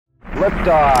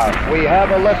Liftoff. We have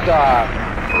a liftoff.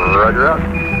 Roger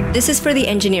out. This is for the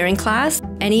engineering class.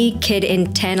 Any kid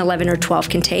in 10, 11, or 12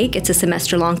 can take. It's a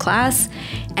semester-long class.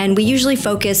 And we usually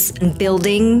focus on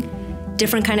building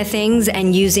different kind of things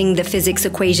and using the physics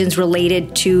equations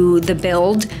related to the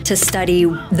build to study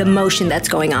the motion that's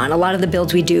going on. A lot of the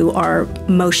builds we do are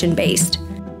motion-based.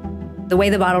 The way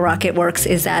the bottle rocket works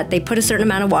is that they put a certain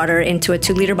amount of water into a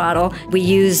 2-liter bottle. We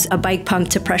use a bike pump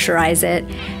to pressurize it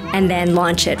and then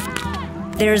launch it.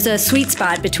 There's a sweet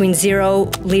spot between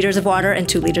 0 liters of water and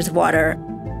 2 liters of water.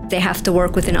 They have to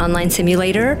work with an online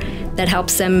simulator that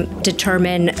helps them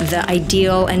determine the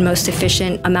ideal and most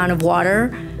efficient amount of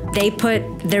water. They put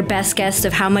their best guess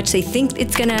of how much they think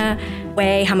it's gonna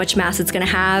weigh, how much mass it's gonna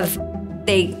have.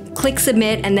 They click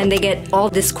submit and then they get all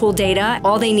this cool data.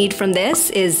 All they need from this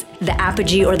is the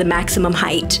apogee or the maximum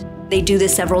height. They do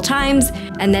this several times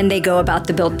and then they go about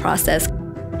the build process.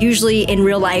 Usually in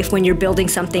real life, when you're building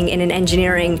something in an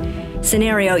engineering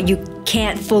scenario, you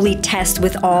can't fully test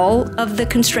with all of the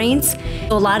constraints.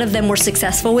 A lot of them were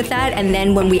successful with that, and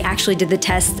then when we actually did the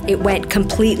test, it went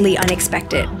completely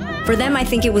unexpected. For them, I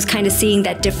think it was kind of seeing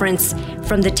that difference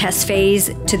from the test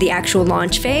phase to the actual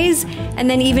launch phase, and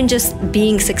then even just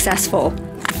being successful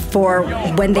for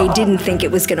when they didn't think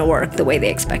it was going to work the way they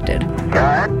expected.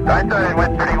 I thought it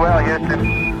went pretty well,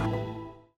 Houston.